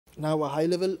Now, a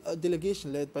high-level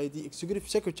delegation led by the Executive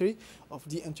Secretary of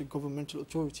the Intergovernmental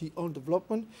Authority on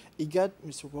Development, IGAD,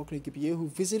 Mr. Workneh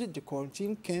Gebeyehu, visited the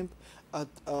quarantine camp at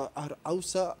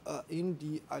Ar-Ausa in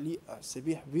the Ali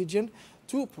Sabieh region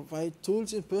to provide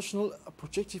tools and personal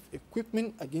protective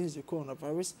equipment against the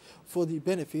coronavirus for the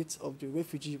benefits of the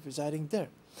refugees residing there.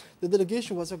 The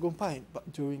delegation was accompanied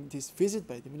during this visit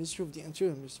by the Minister of the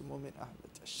Interior, Mr. Moumin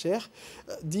Ahmed Cheick,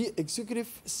 the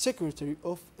Executive Secretary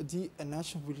of the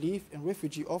National Relief and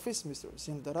Refugee Office, Mr.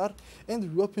 Hussein Darar, and the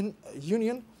European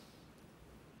Union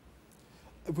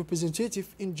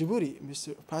representative in Djibouti,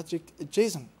 Mr. Patrick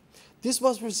Jason. This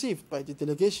was received by the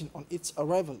delegation on its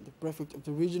arrival. The prefect of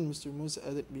the region, Mr. Moumin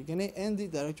Ahmed Cheick, and the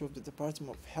director of the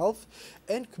Department of Health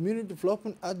and Community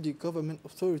Development at the Government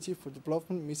Authority for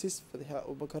Development, Mrs. Fadiha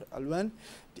Abubakar Alwan,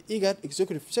 the IGAD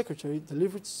Executive Secretary,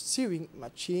 delivered sewing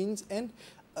machines and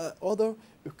other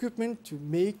equipment to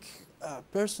make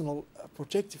personal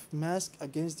protective masks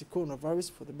against the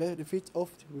coronavirus for the benefit of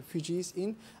the refugees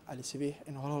in Ali Sabieh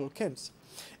and Holhol camps.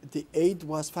 The aid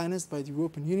was financed by the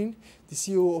European Union. The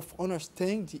CEO of Honors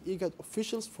thanked the IGAD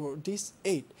officials for this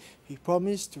aid. He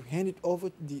promised to hand it over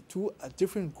to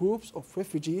different groups of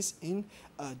refugees in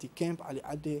the camp Ali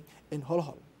Ade and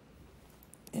Holhol.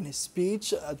 In a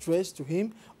speech addressed to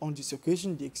him on this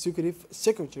occasion, the Executive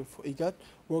Secretary for IGAD,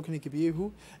 Workneh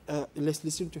Gebeyehu, let's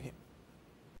listen to him.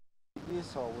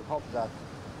 So we hope that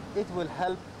it will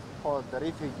help for the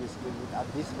refugees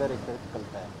at this very critical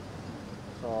time.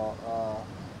 So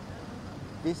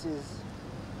this is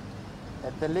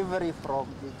a delivery from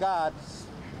IGAD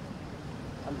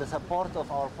and the support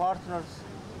of our partners.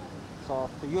 So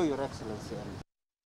to you, Your Excellency, and